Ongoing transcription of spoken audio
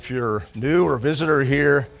you're new or visitor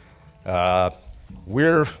here,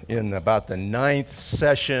 we're in about the 9th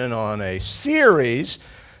session on a series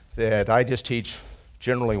that I just teach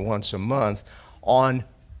generally once a month on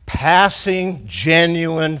passing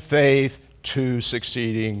genuine faith to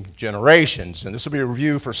succeeding generations. And this will be a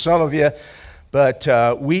review for some of you, but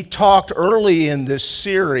we talked early in this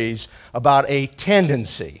series about a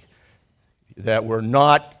tendency that we're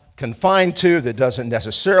not confined to, that doesn't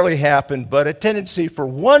necessarily happen, but a tendency for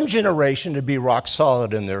one generation to be rock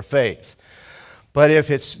solid in their faith. But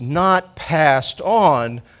if it's not passed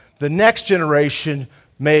on, the next generation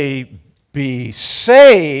may be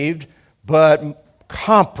saved, but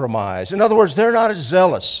compromised. In other words, they're not as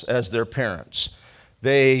zealous as their parents.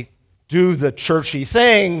 They do the churchy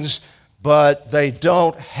things, but they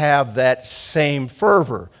don't have that same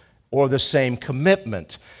fervor or the same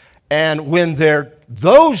commitment. And when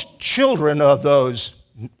those children of those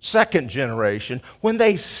second generation, when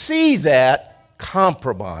they see that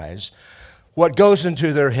compromise, what goes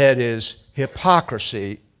into their head is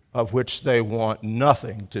hypocrisy, of which they want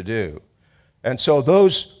nothing to do. And so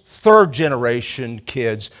those third generation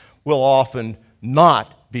kids will often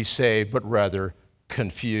not be saved, but rather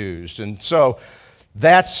confused. And so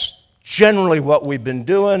that's generally what we've been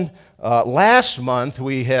doing. Last month,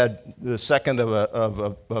 we had the second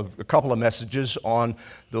of a couple of messages on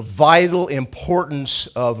the vital importance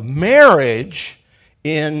of marriage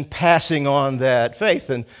in passing on that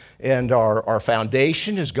faith. And our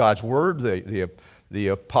foundation is God's Word, the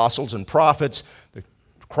apostles and prophets.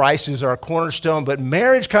 Christ is our cornerstone, but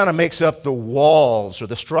marriage kind of makes up the walls or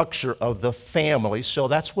the structure of the family, so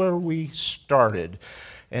that's where we started.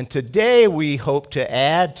 And today we hope to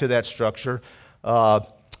add to that structure and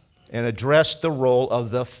address the role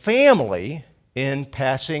of the family in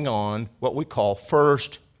passing on what we call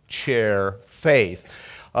first chair faith.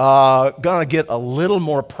 Going to get a little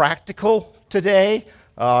more practical today.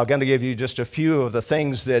 Going to give you just a few of the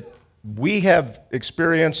things that we have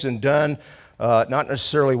experienced and done. Not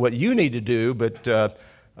necessarily what you need to do, but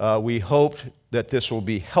we hope that this will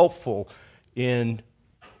be helpful in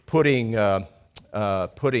putting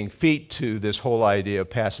feet to this whole idea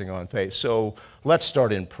of passing on faith. So let's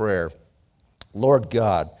start in prayer. Lord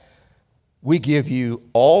God, we give you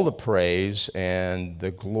all the praise and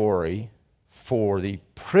the glory for the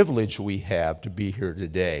privilege we have to be here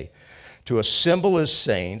today, to assemble as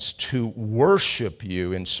saints, to worship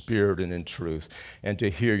you in spirit and in truth, and to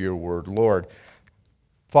hear your word. Lord,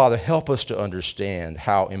 Father, help us to understand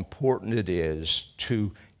how important it is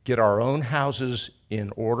to get our own houses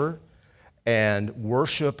in order and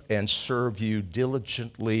worship and serve you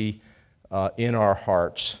diligently in our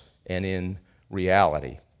hearts and in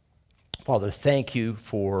reality. Father, thank you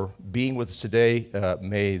for being with us today.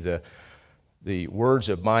 May the words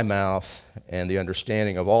of my mouth and the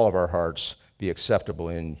understanding of all of our hearts be acceptable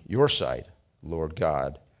in your sight, Lord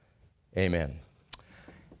God. Amen.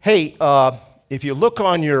 Hey, if you look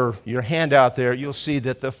on your handout there, you'll see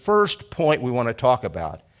that the first point we want to talk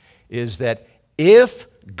about is that if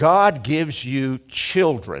God gives you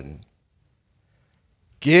children,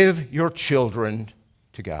 give your children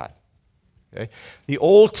to God. Okay? The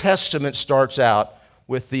Old Testament starts out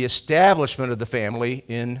with the establishment of the family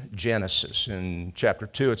in Genesis. In chapter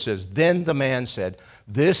 2, it says, "Then the man said,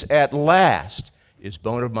 'This at last is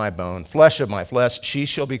bone of my bone, flesh of my flesh. She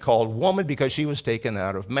shall be called woman because she was taken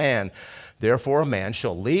out of man. Therefore a man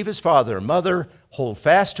shall leave his father and mother, hold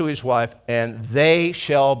fast to his wife, and they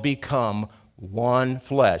shall become one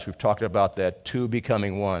flesh.'" We've talked about that, two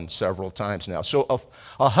becoming one, several times now. So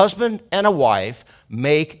a husband and a wife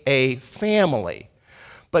make a family.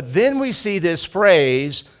 But then we see this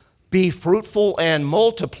phrase, "be fruitful and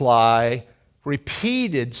multiply,"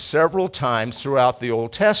 repeated several times throughout the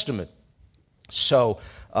Old Testament. So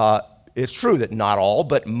it's true that not all,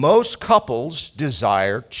 but most couples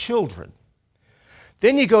desire children.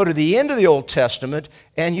 Then you go to the end of the Old Testament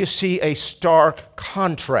and you see a stark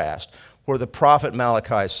contrast where the prophet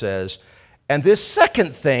Malachi says, "And this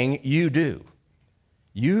second thing you do,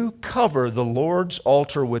 you cover the Lord's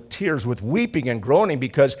altar with tears, with weeping and groaning,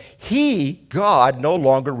 because He, God, no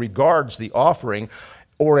longer regards the offering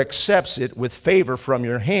or accepts it with favor from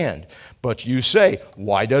your hand. But you say,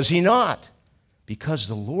 'Why does He not?' Because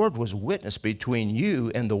the Lord was witness between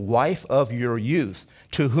you and the wife of your youth,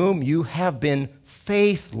 to whom you have been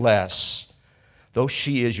faithless, though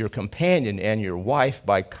she is your companion and your wife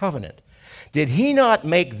by covenant. Did He not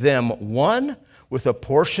make them one with a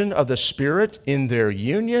portion of the Spirit in their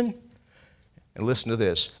union?" And listen to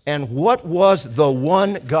this. "And what was the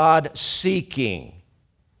one God seeking?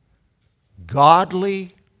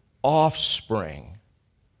 Godly offspring.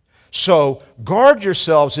 So guard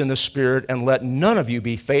yourselves in the Spirit, and let none of you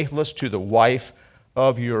be faithless to the wife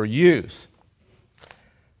of your youth.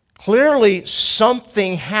 Clearly,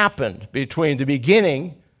 something happened between the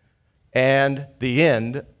beginning and the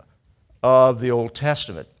end of the Old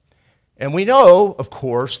Testament. And we know, of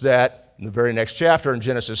course, that in the very next chapter, in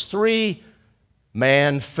Genesis 3,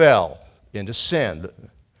 man fell into sin.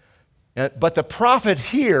 But the prophet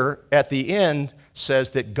here at the end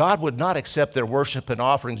says that God would not accept their worship and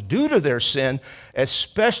offerings due to their sin,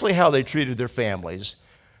 especially how they treated their families.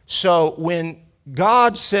 So when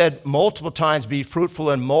God said multiple times, be fruitful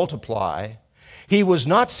and multiply, he was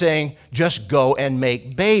not saying just go and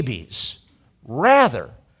make babies.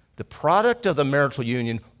 Rather, the product of the marital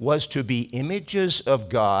union was to be images of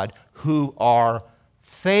God who are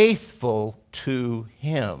faithful to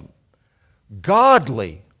him,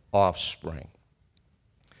 godly offspring.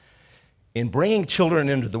 In bringing children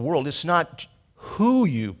into the world, it's not who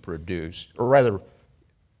you produce, or rather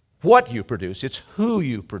what you produce, it's who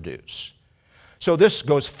you produce. So this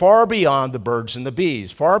goes far beyond the birds and the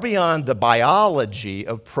bees, far beyond the biology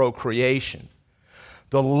of procreation.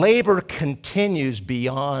 The labor continues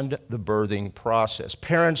beyond the birthing process.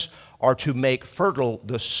 Parents are to make fertile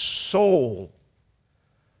the soul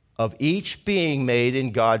of each being made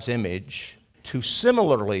in God's image to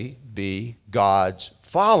similarly be God's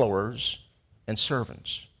followers and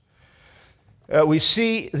servants. We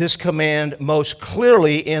see this command most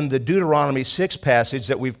clearly in the Deuteronomy 6 passage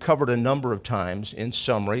that we've covered a number of times in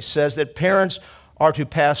summary. It says that parents are to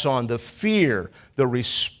pass on the fear, the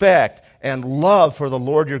respect, and love for the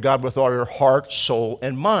Lord your God with all your heart, soul,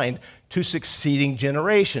 and mind to succeeding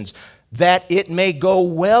generations, that it may go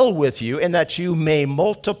well with you and that you may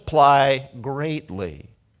multiply greatly.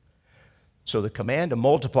 So the command to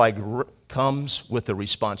multiply comes with the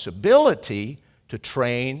responsibility to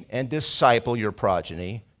train and disciple your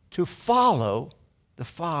progeny to follow the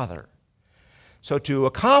Father. So to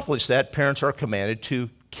accomplish that, parents are commanded to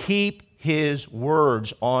keep his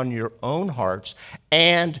words on your own hearts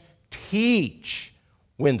and teach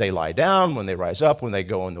when they lie down, when they rise up, when they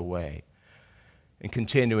go on the way. And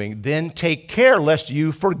continuing, then take care lest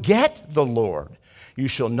you forget the Lord. You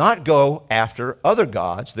shall not go after other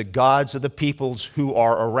gods, the gods of the peoples who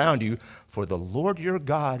are around you, for the Lord your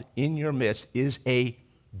God in your midst is a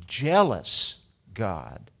jealous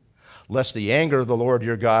God, lest the anger of the Lord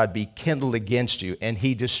your God be kindled against you, and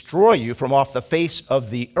he destroy you from off the face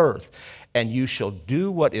of the earth. And you shall do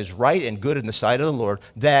what is right and good in the sight of the Lord,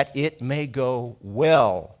 that it may go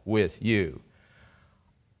well with you.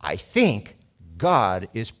 I think God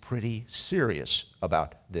is pretty serious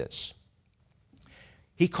about this.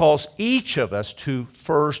 He calls each of us to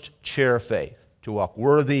first share faith, to walk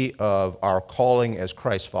worthy of our calling as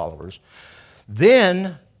Christ followers.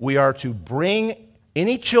 Then we are to bring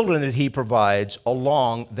any children that he provides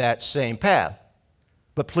along that same path.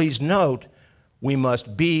 But please note, we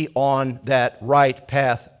must be on that right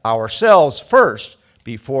path ourselves first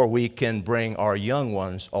before we can bring our young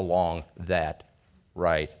ones along that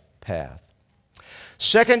right path.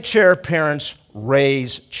 Second chair parents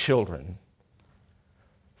raise children.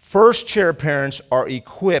 First chair parents are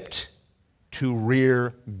equipped to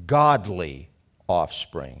rear godly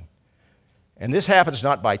offspring. And this happens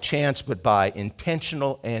not by chance, but by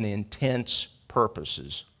intentional and intense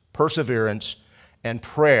purposes, perseverance, and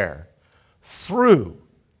prayer through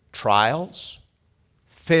trials,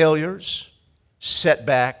 failures,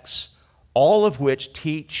 setbacks, all of which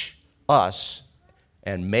teach us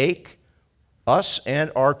and make us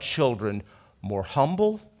and our children more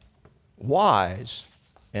humble, wise,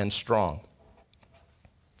 and strong.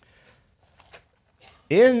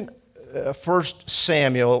 In 1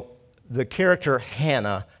 Samuel, the character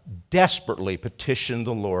Hannah desperately petitioned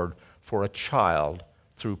the Lord for a child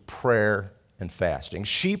through prayer and fasting.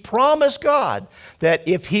 She promised God that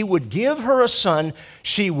if he would give her a son,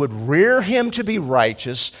 she would rear him to be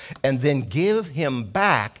righteous and then give him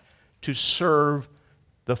back to serve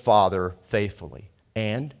the Father faithfully.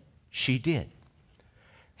 And she did.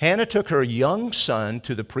 Hannah took her young son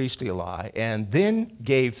to the priest Eli and then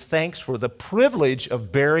gave thanks for the privilege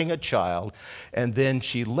of bearing a child, and then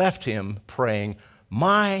she left him praying,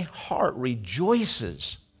 "My heart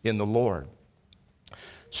rejoices in the Lord."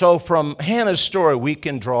 So from Hannah's story, we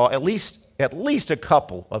can draw at least a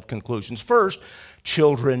couple of conclusions. First,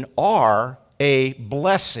 children are a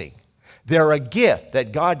blessing. They're a gift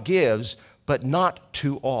that God gives, but not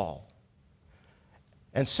to all.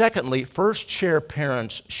 And secondly, first chair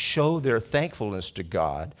parents show their thankfulness to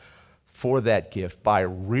God for that gift by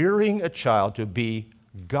rearing a child to be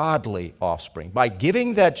godly offspring, by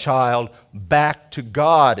giving that child back to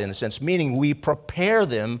God, in a sense, meaning we prepare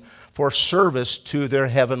them for service to their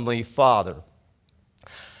heavenly Father.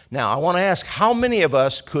 Now, I want to ask, how many of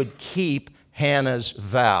us could keep Hannah's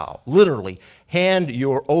vow? Literally, hand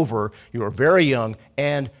over your very young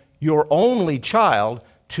and your only child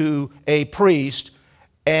to a priest,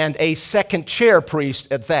 and a second chair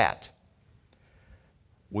priest at that.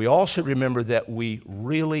 We all should remember that we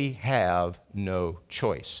really have no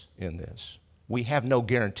choice in this. We have no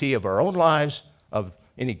guarantee of our own lives, of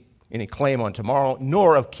any claim on tomorrow,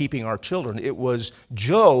 nor of keeping our children. It was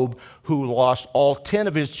Job who lost all 10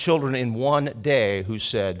 of his children in one day, who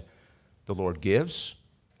said, "The Lord gives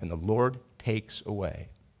and the Lord takes away.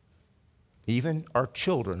 Even our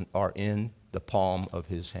children are in the palm of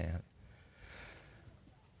his hand."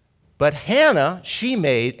 But Hannah, she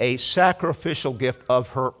made a sacrificial gift of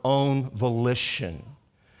her own volition.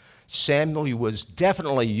 Samuel was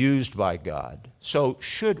definitely used by God. So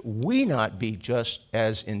should we not be just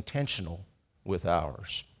as intentional with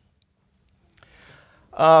ours?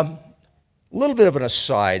 A little bit of an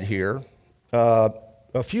aside here.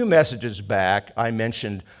 A few messages back, I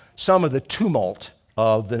mentioned some of the tumult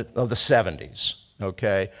of the 70s.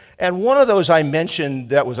 Okay, and one of those I mentioned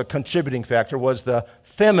that was a contributing factor was the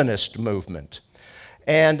feminist movement.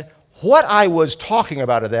 And what I was talking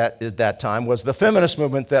about at that time was the feminist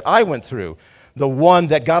movement that I went through, the one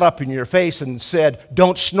that got up in your face and said,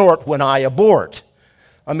 "Don't snort when I abort."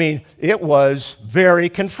 I mean, it was very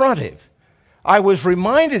confrontive. I was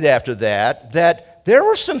reminded after that there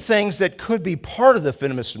were some things that could be part of the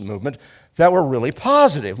feminist movement that were really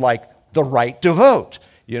positive, like the right to vote.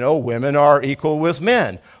 You know, women are equal with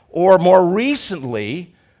men. Or more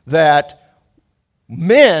recently, that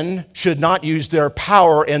men should not use their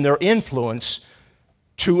power and their influence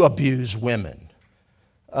to abuse women.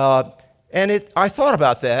 I thought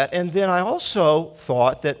about that, and then I also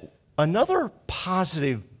thought that another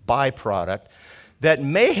positive byproduct that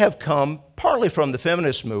may have come partly from the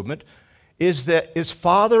feminist movement is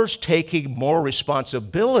fathers taking more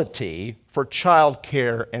responsibility for child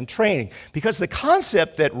care and training. Because the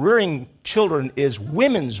concept that rearing children is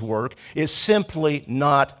women's work is simply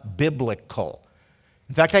not biblical.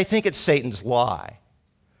 In fact, I think it's Satan's lie.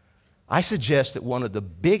 I suggest that one of the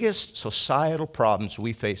biggest societal problems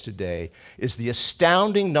we face today is the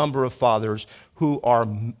astounding number of fathers who are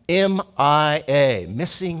MIA,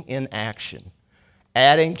 missing in action,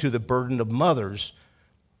 adding to the burden of mothers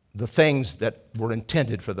the things that were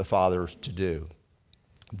intended for the father to do.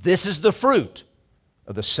 This is the fruit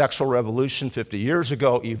of the sexual revolution 50 years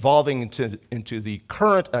ago, evolving into the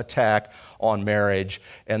current attack on marriage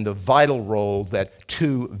and the vital role that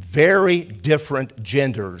two very different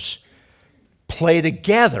genders play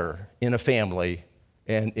together in a family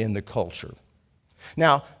and in the culture.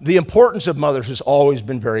 Now, the importance of mothers has always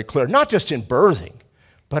been very clear, not just in birthing,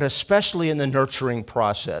 but especially in the nurturing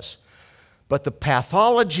process. But the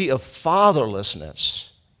pathology of fatherlessness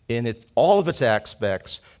in all of its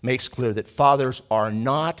aspects makes clear that fathers are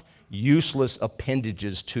not useless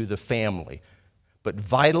appendages to the family, but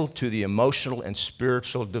vital to the emotional and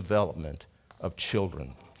spiritual development of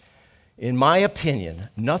children. In my opinion,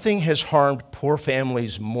 nothing has harmed poor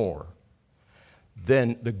families more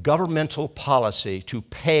than the governmental policy to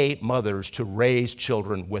pay mothers to raise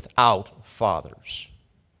children without fathers.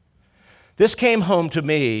 This came home to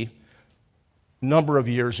me a number of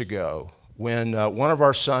years ago when one of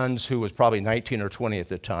our sons, who was probably 19 or 20 at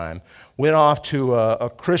the time, went off to a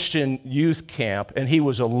Christian youth camp, and he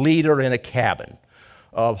was a leader in a cabin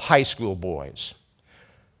of high school boys.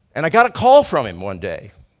 And I got a call from him one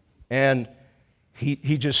day, and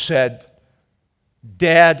he just said,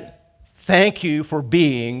 "Dad, thank you for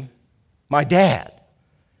being my dad."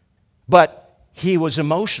 But he was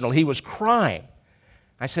emotional. He was crying.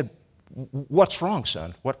 I said, "What's wrong,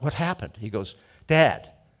 son? What happened?" He goes, "Dad,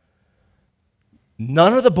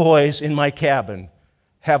 none of the boys in my cabin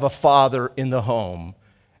have a father in the home,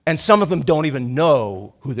 and some of them don't even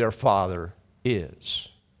know who their father is."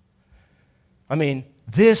 I mean,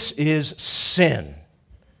 this is sin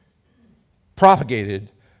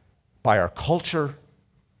propagated by our culture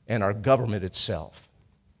and our government itself.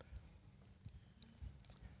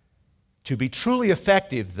 To be truly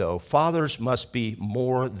effective, though, fathers must be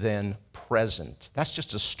more than present. That's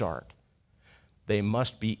just a start. They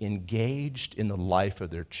must be engaged in the life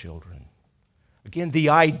of their children. Again, the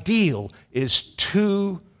ideal is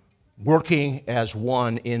two working as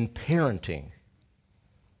one in parenting.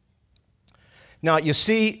 Now, you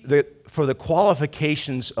see that for the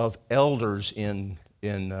qualifications of elders in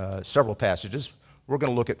several passages, we're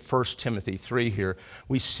going to look at 1 Timothy 3 here.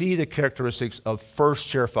 We see the characteristics of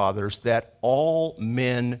first-chair fathers that all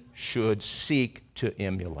men should seek to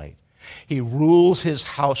emulate. He rules his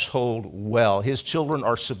household well. His children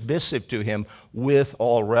are submissive to him with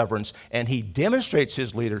all reverence, and he demonstrates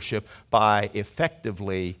his leadership by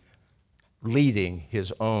effectively leading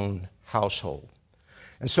his own household.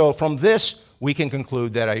 And so from this, we can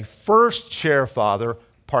conclude that a first-chair father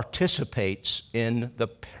participates in the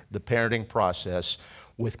parenting process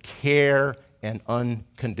with care and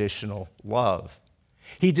unconditional love.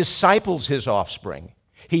 He disciples his offspring.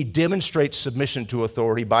 He demonstrates submission to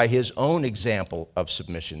authority by his own example of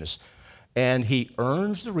submissionness. And he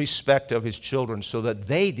earns the respect of his children so that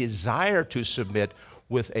they desire to submit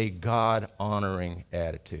with a God-honoring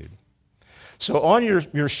attitude. So on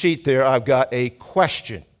your sheet there, I've got a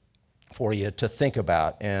question for you to think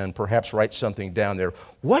about and perhaps write something down there.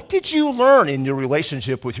 What did you learn in your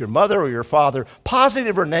relationship with your mother or your father,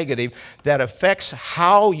 positive or negative, that affects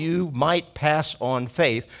how you might pass on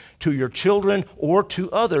faith to your children or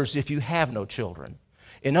to others if you have no children?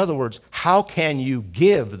 In other words, how can you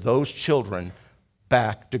give those children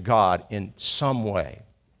back to God in some way?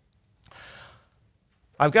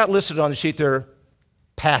 I've got listed on the sheet there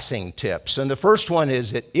passing tips. And the first one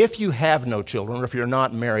is that if you have no children or if you're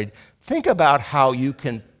not married, think about how you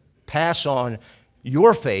can pass on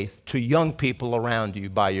your faith to young people around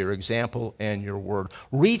you by your example and your word.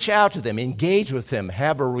 Reach out to them, engage with them,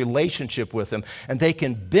 have a relationship with them, and they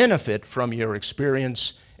can benefit from your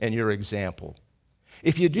experience and your example.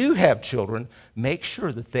 If you do have children, make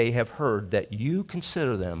sure that they have heard that you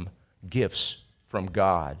consider them gifts from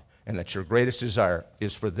God and that your greatest desire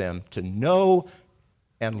is for them to know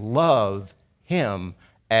and love Him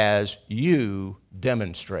as you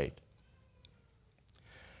demonstrate.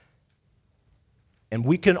 And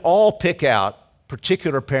we can all pick out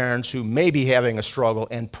particular parents who may be having a struggle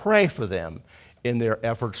and pray for them in their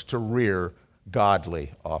efforts to rear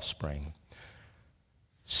godly offspring.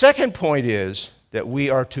 Second point is that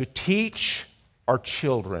we are to teach our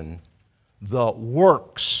children the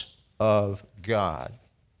works of God.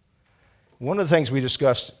 One of the things we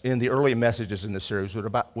discussed in the early messages in the series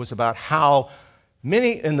was about how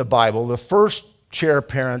many in the Bible, the first chair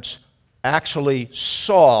parents actually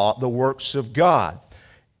saw the works of God.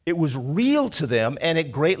 It was real to them, and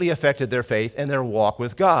it greatly affected their faith and their walk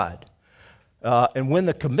with God. And when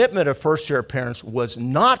the commitment of first chair parents was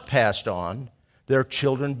not passed on, their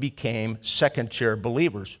children became second chair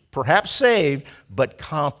believers, perhaps saved, but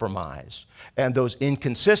compromised. And those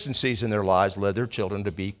inconsistencies in their lives led their children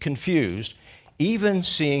to be confused, even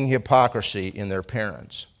seeing hypocrisy in their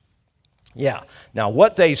parents. Yeah, now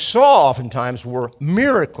what they saw oftentimes were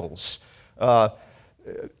miracles,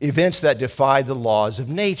 events that defied the laws of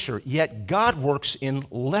nature. Yet God works in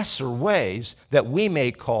lesser ways that we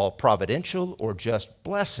may call providential or just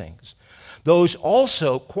blessings. Those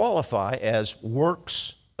also qualify as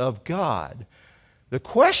works of God. The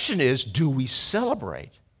question is, do we celebrate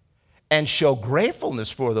and show gratefulness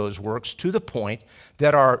for those works to the point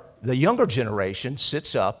that the younger generation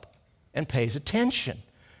sits up and pays attention?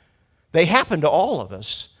 They happen to all of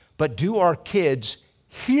us, but do our kids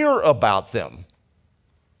hear about them?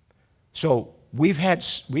 So we've had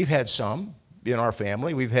some in our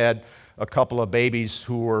family. We've had a couple of babies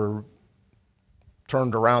who were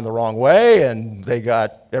turned around the wrong way, and they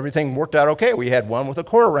got everything worked out okay. We had one with a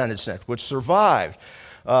cord around its neck, which survived.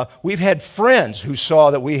 We've had friends who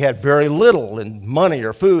saw that we had very little in money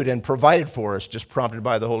or food and provided for us, just prompted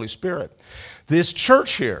by the Holy Spirit. This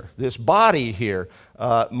church here, this body here,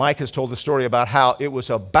 Mike has told the story about how it was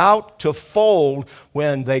about to fold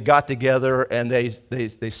when they got together and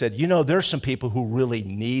they said, you know, there's some people who really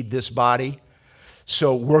need this body,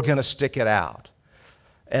 so we're going to stick it out.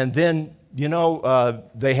 And then, you know,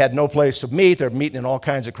 they had no place to meet. They're meeting in all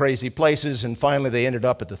kinds of crazy places, and finally they ended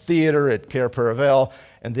up at the theater at Care Paravel,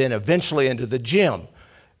 and then eventually into the gym,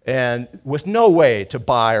 and with no way to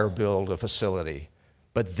buy or build a facility.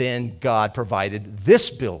 But then God provided this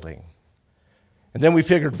building. And then we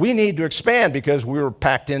figured we need to expand because we were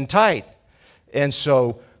packed in tight. And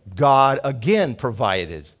so God again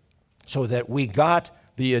provided so that we got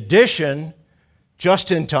the addition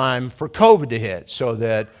just in time for COVID to hit, so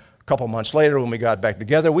that a couple months later when we got back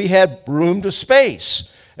together, we had room to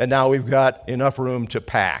space. And now we've got enough room to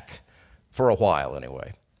pack, for a while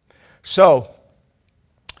anyway. So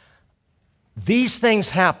these things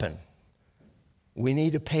happen. We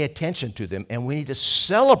need to pay attention to them, and we need to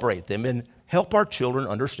celebrate them and help our children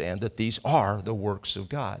understand that these are the works of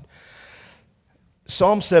God.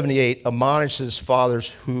 Psalm 78 admonishes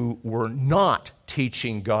fathers who were not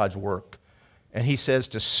teaching God's work And he says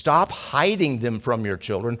to stop hiding them from your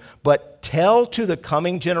children, but tell to the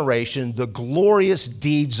coming generation the glorious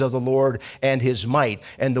deeds of the Lord and his might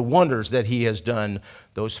and the wonders that he has done.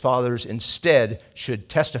 Those fathers instead should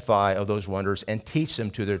testify of those wonders and teach them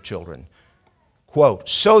to their children. Quote,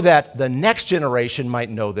 so that the next generation might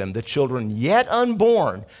know them, the children yet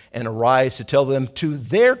unborn, and arise to tell them to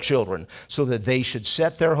their children, so that they should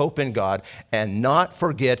set their hope in God and not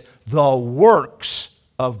forget the works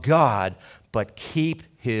of God, but keep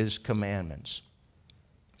his commandments.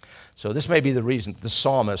 So this may be the reason the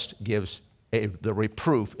psalmist gives the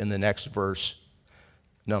reproof in the next verse,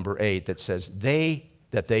 number 8, that says,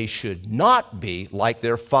 that they should not be like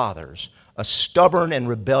their fathers, a stubborn and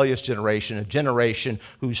rebellious generation, a generation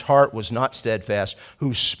whose heart was not steadfast,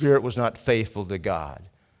 whose spirit was not faithful to God.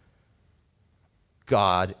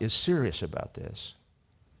 God is serious about this.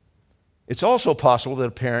 It's also possible that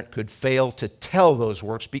a parent could fail to tell those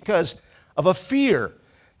works because of a fear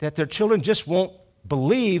that their children just won't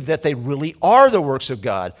believe that they really are the works of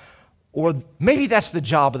God. Or maybe that's the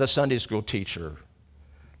job of the Sunday school teacher.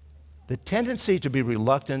 The tendency to be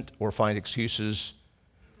reluctant or find excuses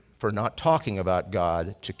for not talking about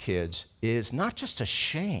God to kids is not just a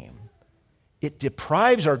shame. It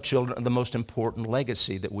deprives our children of the most important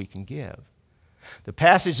legacy that we can give. The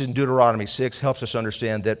passage in Deuteronomy 6 helps us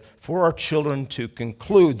understand that for our children to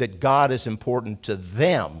conclude that God is important to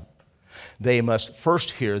them, they must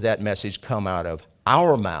first hear that message come out of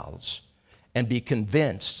our mouths and be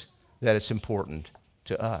convinced that it's important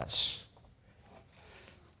to us.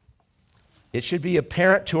 It should be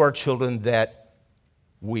apparent to our children that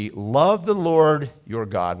we love the Lord your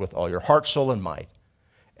God with all your heart, soul, and might.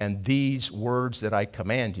 And these words that I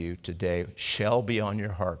command you today shall be on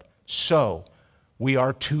your heart. So we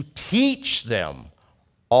are to teach them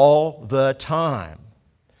all the time.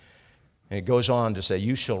 And it goes on to say,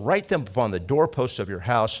 you shall write them upon the doorposts of your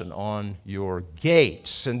house and on your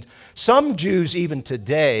gates. And some Jews even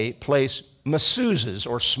today place mezuzahs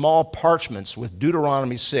or small parchments with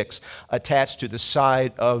Deuteronomy 6 attached to the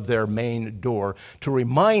side of their main door to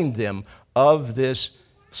remind them of this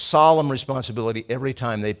solemn responsibility every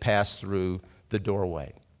time they pass through the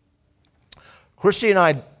doorway. Christy and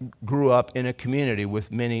I grew up in a community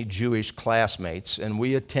with many Jewish classmates, and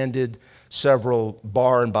we attended several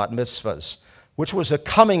bar and bat mitzvahs, which was a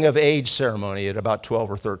coming-of-age ceremony at about 12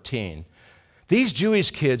 or 13. These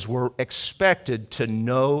Jewish kids were expected to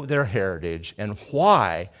know their heritage and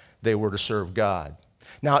why they were to serve God.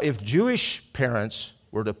 Now, if Jewish parents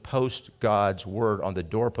were to post God's word on the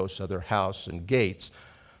doorposts of their house and gates,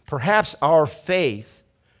 perhaps our faith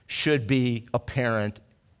should be apparent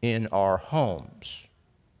in our homes.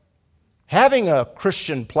 Having a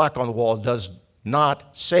Christian plaque on the wall does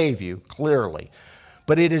not save you, clearly,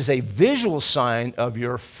 but it is a visual sign of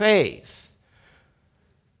your faith.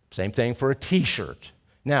 Same thing for a t-shirt.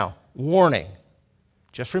 Now, warning,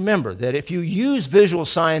 just remember that if you use visual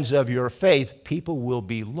signs of your faith, people will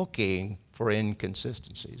be looking for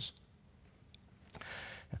inconsistencies.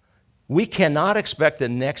 We cannot expect the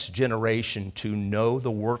next generation to know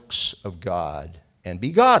the works of God and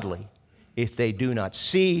be godly if they do not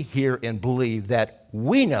see, hear, and believe that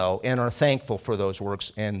we know and are thankful for those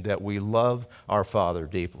works and that we love our Father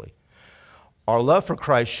deeply. Our love for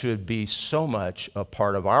Christ should be so much a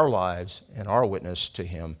part of our lives and our witness to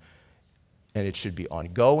Him, and it should be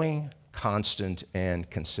ongoing, constant, and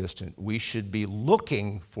consistent. We should be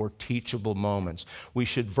looking for teachable moments. We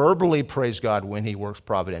should verbally praise God when He works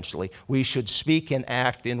providentially. We should speak and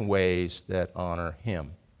act in ways that honor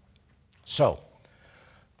Him. So,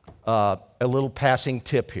 a little passing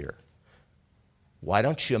tip here. Why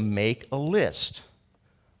don't you make a list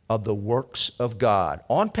of the works of God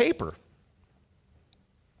on paper?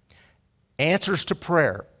 Answers to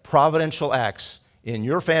prayer, providential acts in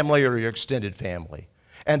your family or your extended family.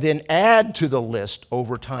 And then add to the list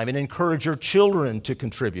over time and encourage your children to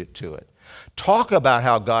contribute to it. Talk about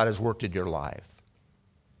how God has worked in your life.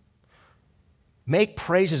 Make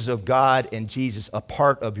praises of God and Jesus a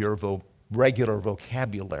part of your regular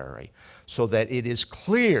vocabulary so that it is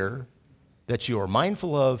clear that you are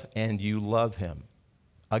mindful of and you love Him.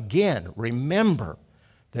 Again, remember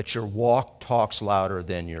that your walk talks louder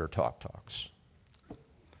than your talk talks.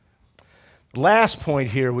 The last point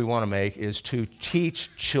here we want to make is to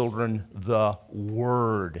teach children the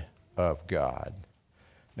Word of God.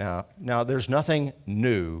 Now there's nothing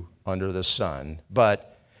new under the sun, but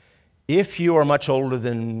if you are much older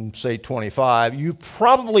than, say, 25, you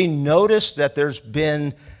probably noticed that there's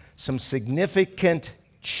been some significant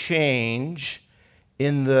change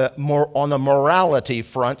on the morality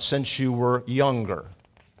front since you were younger.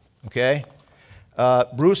 Okay?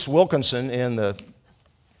 Bruce Wilkinson, in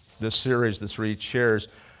this series, The Three Chairs,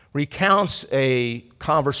 recounts a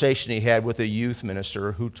conversation he had with a youth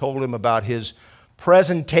minister who told him about his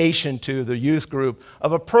presentation to the youth group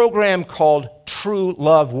of a program called True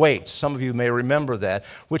Love Waits. Some of you may remember that,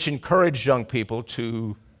 which encouraged young people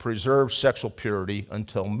to preserve sexual purity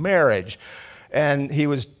until marriage. And he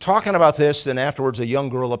was talking about this, and afterwards a young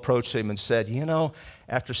girl approached him and said, "You know,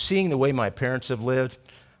 after seeing the way my parents have lived,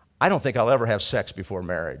 I don't think I'll ever have sex before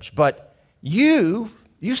marriage. But you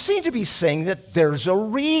seem to be saying that there's a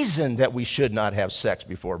reason that we should not have sex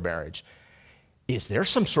before marriage. Is there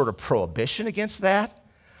some sort of prohibition against that?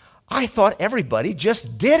 I thought everybody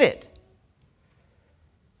just did it."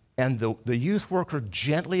 And the youth worker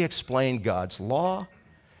gently explained God's law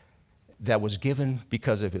that was given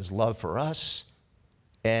because of his love for us,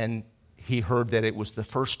 and he heard that it was the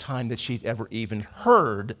first time that she'd ever even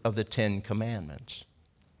heard of the Ten Commandments.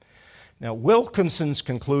 Now, Wilkinson's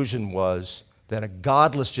conclusion was that a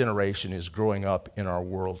godless generation is growing up in our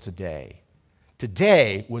world today.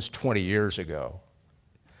 Today was 20 years ago.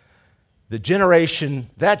 That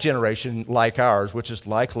generation, like ours, which is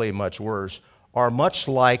likely much worse, are much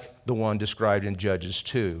like the one described in Judges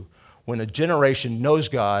 2, when a generation knows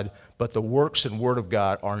God, but the works and word of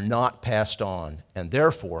God are not passed on. And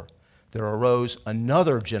therefore, there arose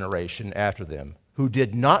another generation after them who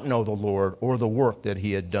did not know the Lord or the work that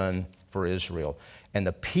he had done for Israel. And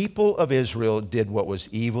the people of Israel did what was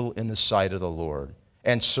evil in the sight of the Lord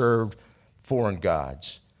and served foreign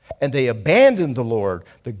gods. And they abandoned the Lord,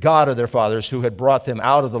 the God of their fathers, who had brought them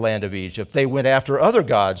out of the land of Egypt. They went after other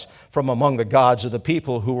gods from among the gods of the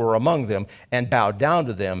people who were among them and bowed down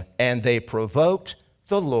to them, and they provoked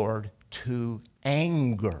the Lord to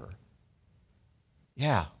anger.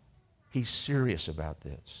 Yeah, he's serious about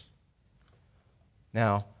this.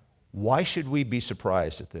 Now, why should we be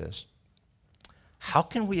surprised at this? How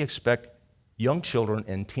can we expect young children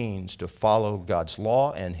and teens to follow God's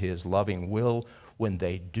law and his loving will when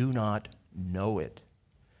they do not know it?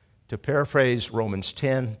 To paraphrase Romans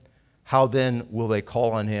 10, how then will they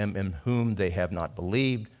call on him in whom they have not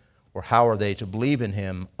believed? Or how are they to believe in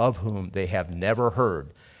him of whom they have never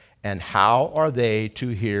heard? And how are they to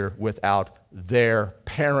hear without their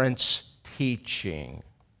parents' teaching?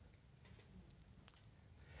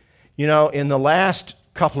 You know, in the last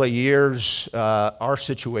couple of years, our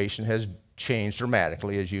situation has changed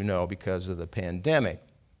dramatically, as you know, because of the pandemic.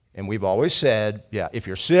 And we've always said, yeah, if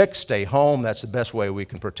you're sick, stay home. That's the best way we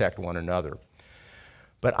can protect one another.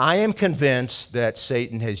 But I am convinced that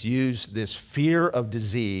Satan has used this fear of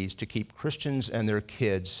disease to keep Christians and their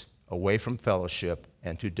kids away from fellowship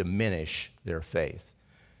and to diminish their faith.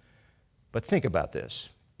 But think about this.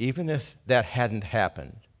 Even if that hadn't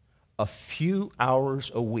happened, a few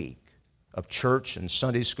hours a week of church and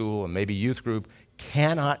Sunday school and maybe youth group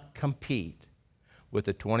cannot compete with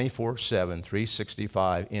the 24/7,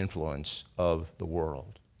 365 influence of the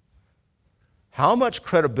world. How much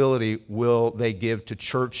credibility will they give to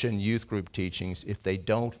church and youth group teachings if they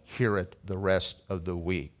don't hear it the rest of the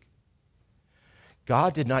week?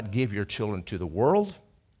 God did not give your children to the world,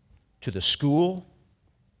 to the school,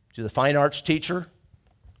 to the fine arts teacher,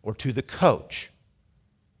 or to the coach.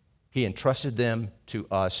 He entrusted them to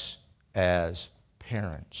us as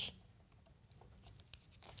parents.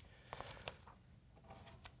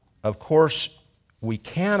 Of course, we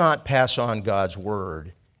cannot pass on God's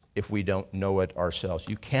word if we don't know it ourselves.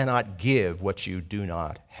 You cannot give what you do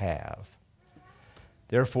not have.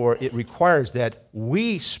 Therefore, it requires that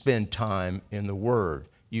we spend time in the word.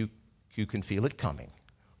 You can feel it coming.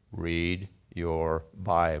 Read your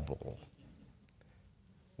Bible.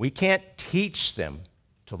 We can't teach them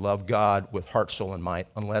to love God with heart, soul, and mind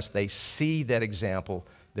unless they see that example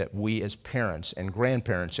that we as parents and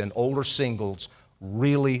grandparents and older singles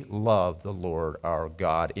really love the Lord our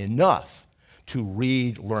God enough to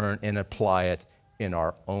read, learn, and apply it in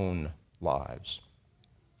our own lives.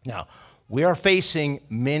 Now, we are facing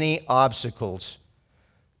many obstacles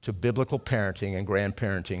to biblical parenting and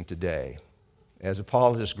grandparenting today. As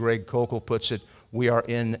apologist Greg Koukl puts it, we are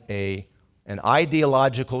in an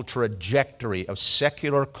ideological trajectory of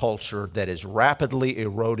secular culture that is rapidly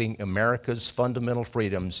eroding America's fundamental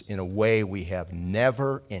freedoms in a way we have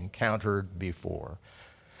never encountered before.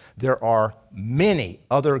 There are many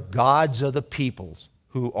other gods of the peoples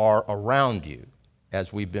who are around you,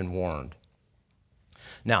 as we've been warned.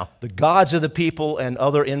 Now, the gods of the people and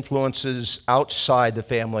other influences outside the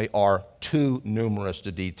family are too numerous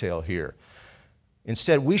to detail here.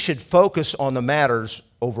 Instead, we should focus on the matters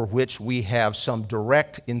over which we have some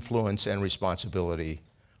direct influence and responsibility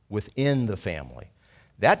within the family.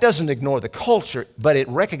 That doesn't ignore the culture, but it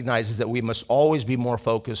recognizes that we must always be more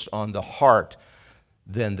focused on the heart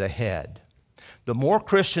than the head. The more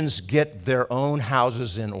Christians get their own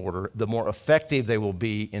houses in order, the more effective they will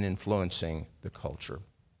be in influencing the culture.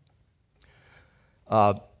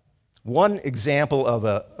 One example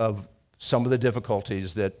of some of the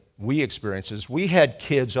difficulties that we experienced is we had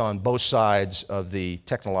kids on both sides of the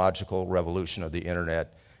technological revolution of the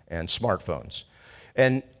internet and smartphones.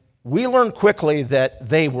 And we learned quickly that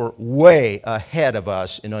they were way ahead of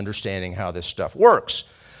us in understanding how this stuff works.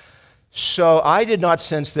 So I did not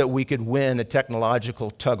sense that we could win a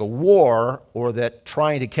technological tug of war or that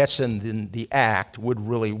trying to catch them in the act would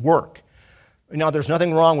really work. Now, there's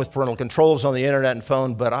nothing wrong with parental controls on the internet and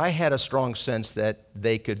phone, but I had a strong sense that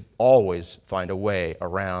they could always find a way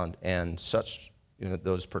around and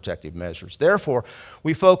those protective measures. Therefore,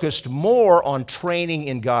 we focused more on training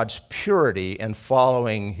in God's purity and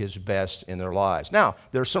following His best in their lives. Now,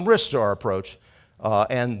 there's some risks to our approach,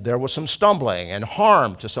 and there was some stumbling and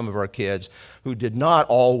harm to some of our kids who did not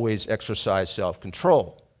always exercise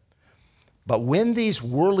self-control. But when these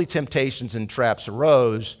worldly temptations and traps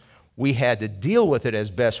arose, we had to deal with it as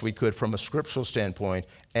best we could from a scriptural standpoint,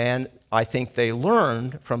 and I think they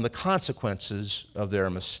learned from the consequences of their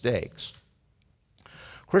mistakes.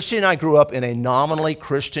 Christy and I grew up in a nominally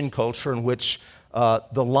Christian culture in which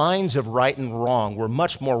the lines of right and wrong were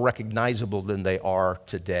much more recognizable than they are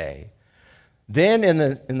today. Then in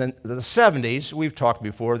the 70s, we've talked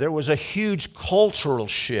before, there was a huge cultural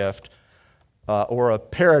shift or a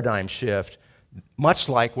paradigm shift, much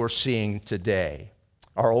like we're seeing today.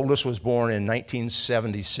 Our oldest was born in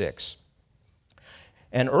 1976.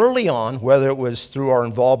 And early on, whether it was through our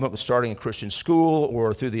involvement with starting a Christian school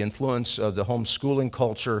or through the influence of the homeschooling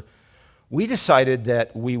culture, we decided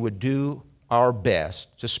that we would do our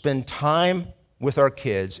best to spend time with our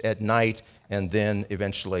kids at night and then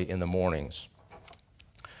eventually in the mornings.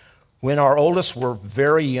 When our oldest were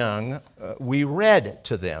very young, we read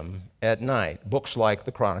to them at night books like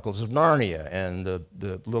The Chronicles of Narnia and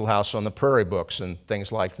the Little House on the Prairie books and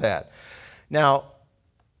things like that. Now,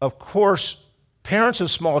 of course, parents of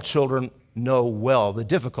small children know well the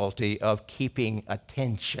difficulty of keeping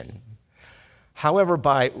attention. However,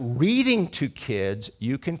 by reading to kids,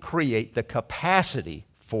 you can create the capacity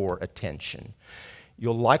for attention.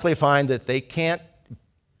 You'll likely find that they can't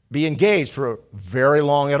be engaged for very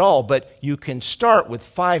long at all, but you can start with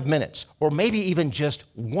 5 minutes or maybe even just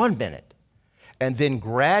 1 minute and then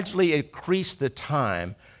gradually increase the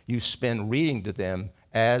time you spend reading to them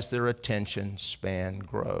as their attention span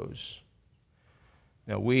grows.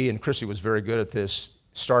 Now, we, and Christy was very good at this,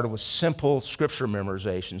 started with simple scripture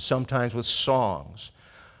memorization, sometimes with songs.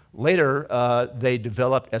 Later, as they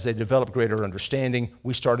developed greater understanding,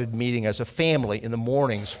 we started meeting as a family in the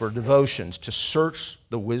mornings for devotions to search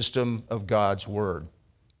the wisdom of God's Word.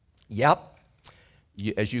 Yep,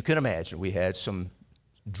 as you can imagine, we had some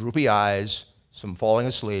droopy eyes, some falling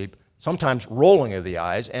asleep, sometimes rolling of the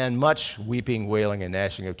eyes, and much weeping, wailing, and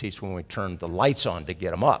gnashing of teeth when we turned the lights on to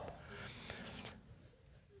get them up.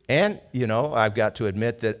 And, I've got to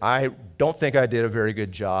admit that I don't think I did a very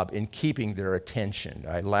good job in keeping their attention.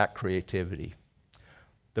 I lack creativity.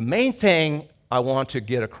 The main thing I want to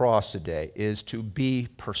get across today is to be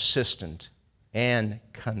persistent and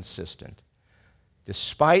consistent.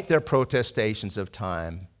 Despite their protestations of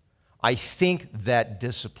time, I think that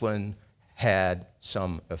discipline had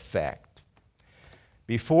some effect.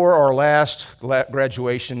 Before our last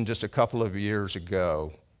graduation just a couple of years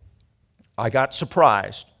ago, I got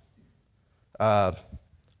surprised.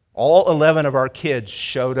 All 11 of our kids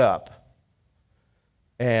showed up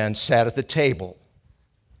and sat at the table,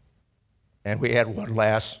 and we had one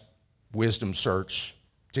last wisdom search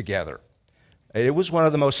together. It was one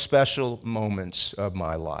of the most special moments of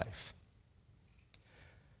my life.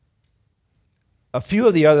 A few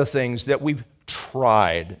of the other things that we've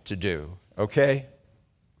tried to do, okay?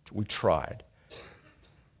 We tried.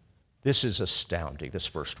 This is astounding, this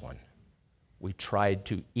first one. We tried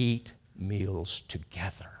to eat meals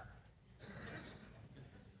together.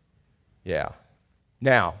 Yeah.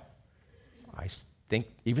 Now, I think,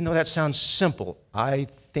 even though that sounds simple, I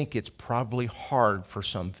think it's probably hard for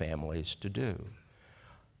some families to do.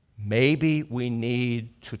 Maybe we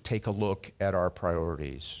need to take a look at our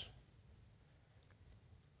priorities.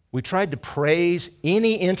 We tried to praise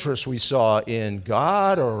any interest we saw in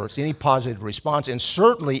God or any positive response, and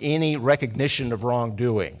certainly any recognition of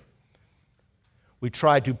wrongdoing. We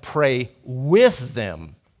tried to pray with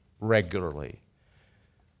them regularly.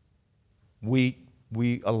 We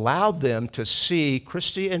we allowed them to see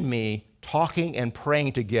Christy and me talking and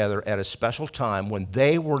praying together at a special time when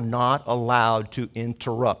they were not allowed to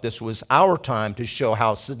interrupt. This was our time to show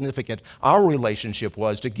how significant our relationship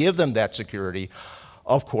was, to give them that security,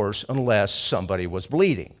 of course, unless somebody was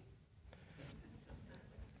bleeding.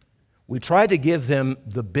 We tried to give them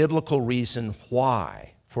the biblical reason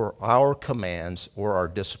why for our commands or our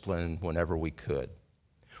discipline whenever we could.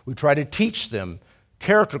 We tried to teach them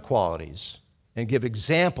character qualities and give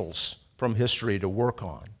examples from history to work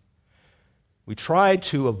on. We tried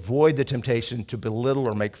to avoid the temptation to belittle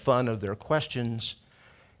or make fun of their questions,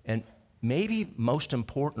 and maybe most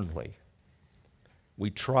importantly,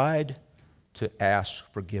 we tried to ask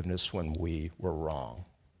forgiveness when we were wrong.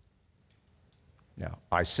 Now,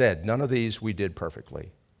 I said none of these we did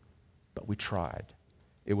perfectly, but we tried.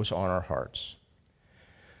 It was on our hearts.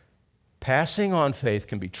 Passing on faith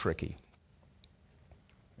can be tricky.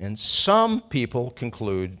 And some people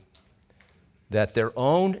conclude that their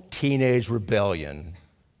own teenage rebellion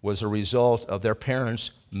was a result of their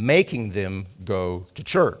parents making them go to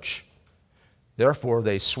church. Therefore,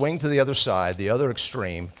 they swing to the other side, the other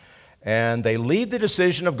extreme, and they leave the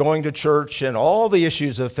decision of going to church and all the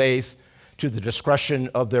issues of faith to the discretion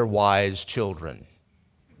of their wise children.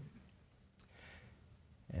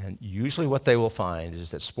 And usually what they will find is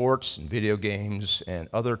that sports and video games and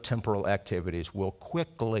other temporal activities will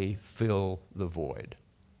quickly fill the void.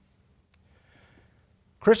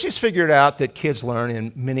 Christians figured out that kids learn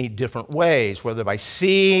in many different ways, whether by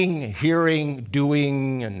seeing, hearing,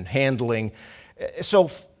 doing, and handling. So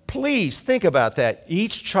please think about that.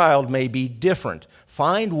 Each child may be different.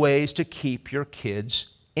 Find ways to keep your kids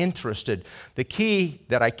interested. The key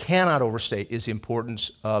that I cannot overstate is the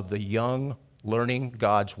importance of the young learning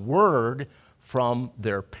God's word from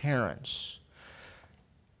their parents.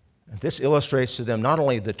 This illustrates to them not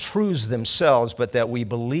only the truths themselves, but that we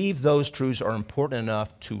believe those truths are important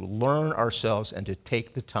enough to learn ourselves and to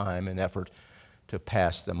take the time and effort to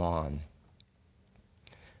pass them on.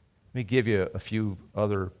 Let me give you a few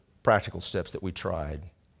other practical steps that we tried.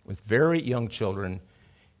 With very young children,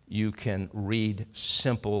 you can read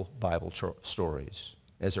simple Bible stories.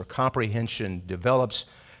 As their comprehension develops,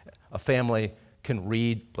 a family can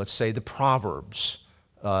read, let's say, the Proverbs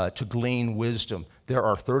to glean wisdom. There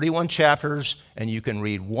are 31 chapters, and you can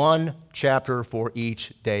read one chapter for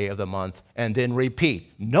each day of the month and then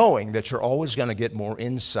repeat, knowing that you're always going to get more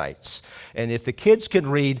insights. And if the kids can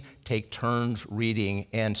read, take turns reading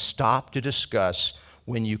and stop to discuss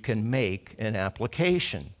when you can make an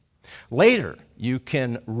application. Later, you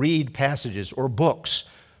can read passages or books,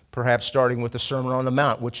 perhaps starting with the Sermon on the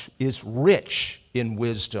Mount, which is rich in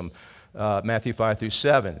wisdom, Matthew 5 through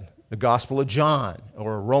 7, the Gospel of John,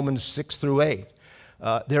 or Romans 6 through 8.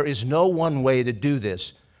 There is no one way to do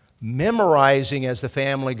this. Memorizing as the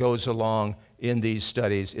family goes along in these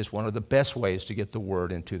studies is one of the best ways to get the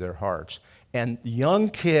word into their hearts. And young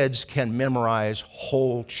kids can memorize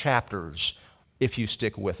whole chapters if you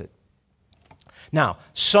stick with it. Now,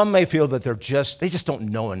 some may feel that they just don't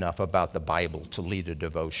know enough about the Bible to lead a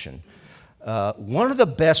devotion. One of the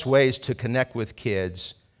best ways to connect with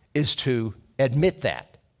kids is to admit that.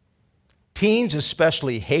 Teens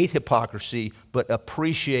especially hate hypocrisy, but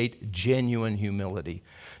appreciate genuine humility.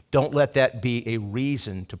 Don't let that be a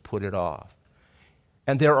reason to put it off.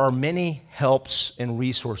 And there are many helps and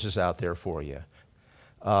resources out there for you.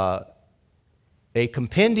 A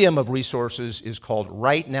compendium of resources is called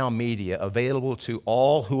Right Now Media, available to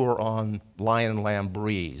all who are on Lion and Lamb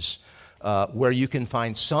Breeze, where you can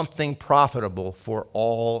find something profitable for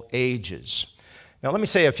all ages. Now, let me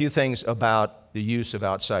say a few things about the use of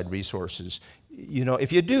outside resources. You know,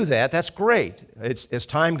 if you do that, that's great. As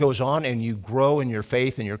time goes on and you grow in your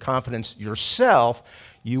faith and your confidence yourself,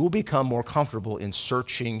 you will become more comfortable in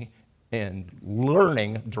searching and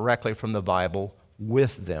learning directly from the Bible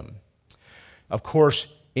with them. Of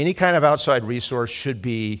course, any kind of outside resource should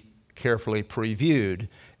be carefully previewed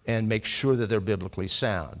and make sure that they're biblically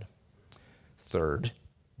sound. Third,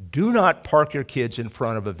 do not park your kids in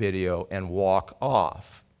front of a video and walk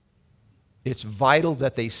off. It's vital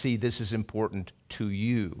that they see this is important to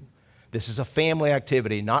you. This is a family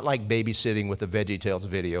activity, not like babysitting with a VeggieTales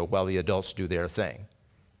video while the adults do their thing.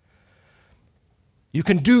 You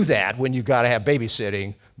can do that when you've got to have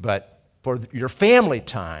babysitting, but for your family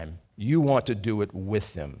time, you want to do it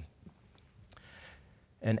with them.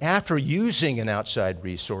 And after using an outside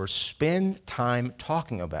resource, spend time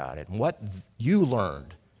talking about it and what you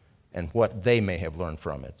learned and what they may have learned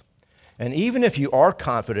from it. And even if you are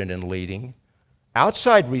confident in leading,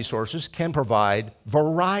 outside resources can provide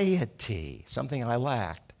variety, something I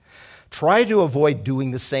lacked. Try to avoid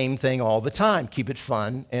doing the same thing all the time. Keep it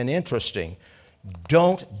fun and interesting.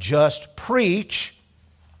 Don't just preach,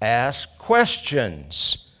 ask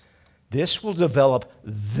questions. This will develop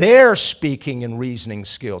their speaking and reasoning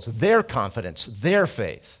skills, their confidence, their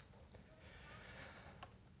faith.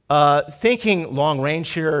 Thinking long range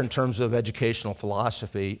here in terms of educational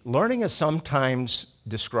philosophy, learning is sometimes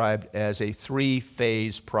described as a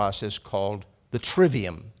three-phase process called the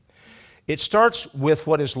trivium. It starts with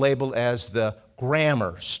what is labeled as the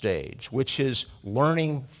grammar stage, which is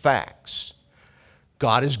learning facts.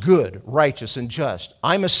 God is good, righteous, and just.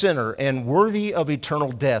 I'm a sinner and worthy of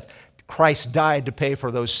eternal death. Christ died to pay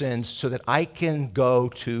for those sins so that I can go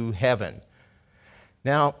to heaven.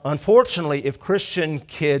 Now, unfortunately, if Christian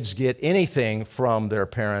kids get anything from their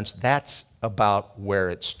parents, that's about where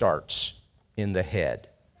it starts, in the head.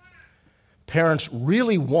 Parents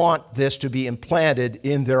really want this to be implanted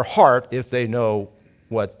in their heart if they know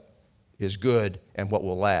what is good and what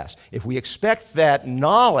will last. If we expect that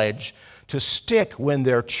knowledge to stick when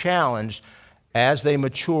they're challenged, as they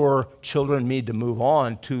mature, children need to move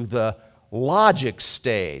on to the logic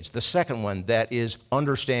stage, the second one, that is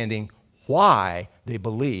understanding why they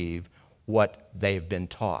believe what they've been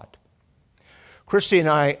taught. Christy and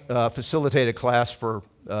I facilitate a class for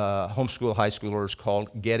homeschool high schoolers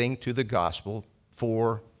called Getting to the Gospel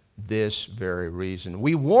for this very reason.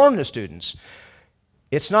 We warn the students,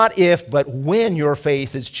 it's not if, but when your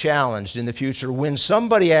faith is challenged in the future, when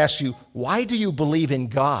somebody asks you, why do you believe in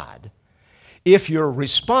God? If your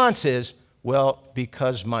response is, well,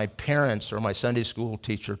 because my parents or my Sunday school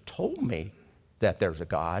teacher told me that there's a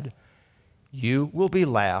God, you will be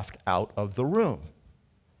laughed out of the room.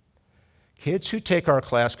 Kids who take our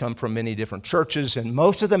class come from many different churches, and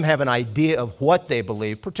most of them have an idea of what they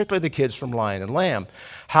believe, particularly the kids from Lion and Lamb.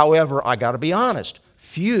 However, I got to be honest,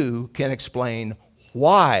 few can explain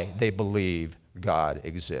why they believe God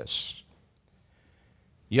exists.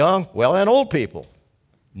 Young, well, and old people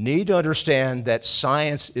need to understand that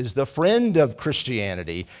science is the friend of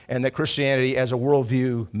Christianity and that Christianity as a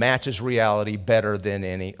worldview matches reality better than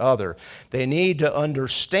any other. They need to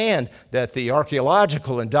understand that the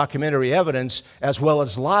archaeological and documentary evidence, as well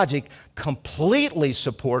as logic, completely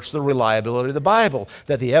supports the reliability of the Bible,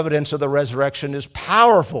 that the evidence of the resurrection is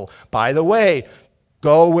powerful. By the way,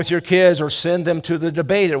 go with your kids or send them to the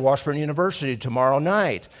debate at Washburn University tomorrow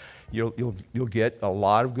night. You'll get a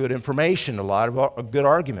lot of good information, a lot of good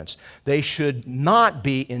arguments. They should not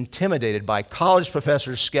be intimidated by college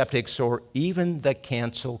professors, skeptics, or even the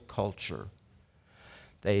cancel culture.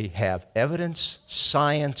 They have evidence,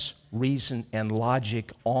 science, reason, and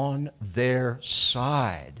logic on their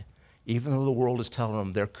side, even though the world is telling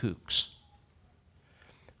them they're kooks.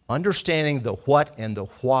 Understanding the what and the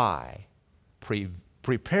why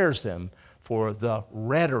prepares them for the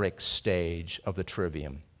rhetoric stage of the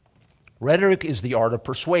trivium. Rhetoric is the art of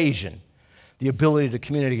persuasion, the ability to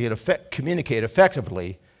communicate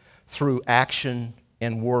effectively through action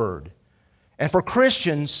and word. And for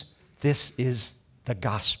Christians, this is the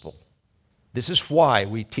gospel. This is why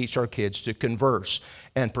we teach our kids to converse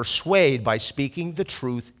and persuade by speaking the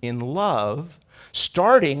truth in love,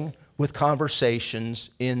 starting with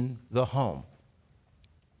conversations in the home.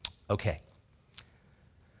 Okay.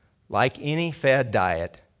 Like any fad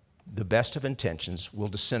diet, the best of intentions will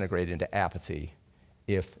disintegrate into apathy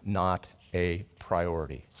if not a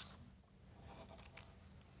priority.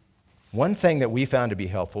 One thing that we found to be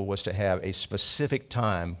helpful was to have a specific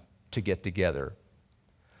time to get together.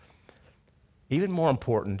 Even more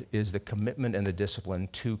important is the commitment and the discipline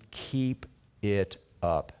to keep it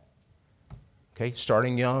up. Okay,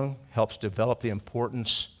 starting young helps develop the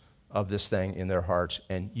importance of this thing in their hearts,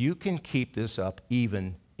 and you can keep this up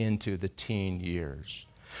even into the teen years.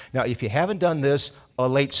 Now, if you haven't done this, a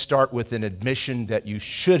late start with an admission that you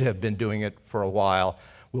should have been doing it for a while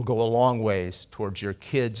will go a long ways towards your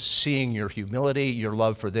kids seeing your humility, your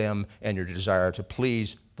love for them, and your desire to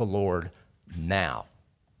please the Lord now.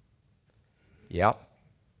 Yep,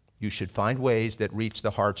 you should find ways that reach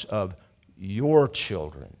the hearts of your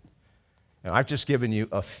children. Now, I've just given you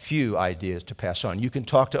a few ideas to pass on. You can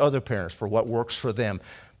talk to other parents for what works for them,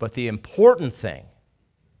 but the important thing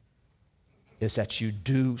is that you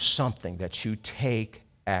do something, that you take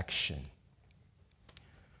action.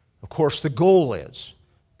 Of course, the goal is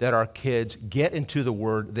that our kids get into the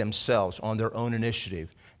Word themselves on their own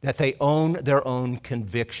initiative, that they own their own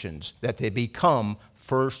convictions, that they become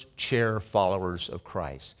first-chair followers of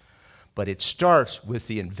Christ. But it starts with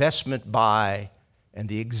the investment by and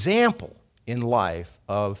the example in life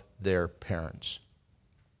of their parents.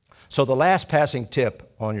 So the last passing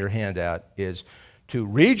tip on your handout is to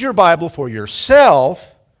read your Bible for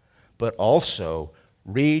yourself, but also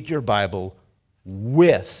read your Bible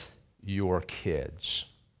with your kids.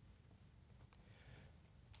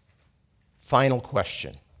 Final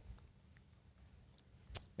question.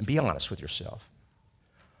 And be honest with yourself.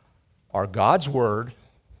 Are God's Word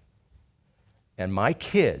and my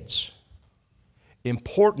kids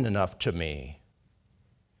important enough to me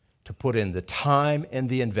to put in the time and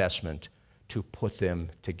the investment to put them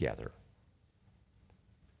together?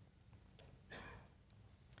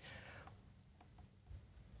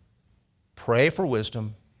 Pray for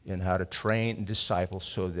wisdom in how to train and disciple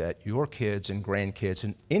so that your kids and grandkids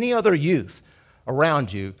and any other youth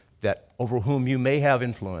around you that over whom you may have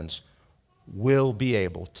influence will be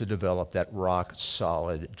able to develop that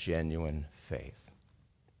rock-solid, genuine faith.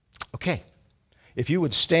 Okay, if you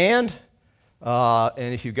would stand,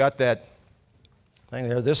 and if you've got that thing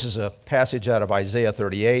there, this is a passage out of Isaiah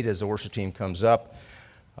 38 as the worship team comes up,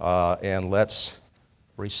 and let's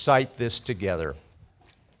recite this together.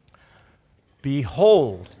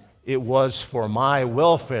 Behold, it was for my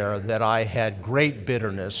welfare that I had great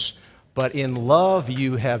bitterness, but in love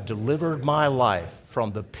you have delivered my life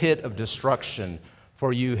from the pit of destruction,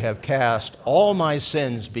 for you have cast all my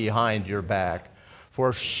sins behind your back.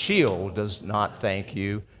 For Sheol does not thank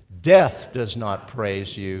you, death does not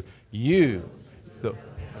praise you, you,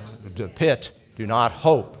 the pit, do not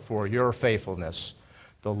hope for your faithfulness.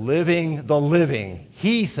 The living,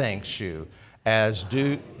 he thanks you, as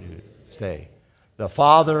do you stay. The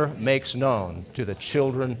Father makes known to the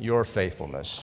children your faithfulness.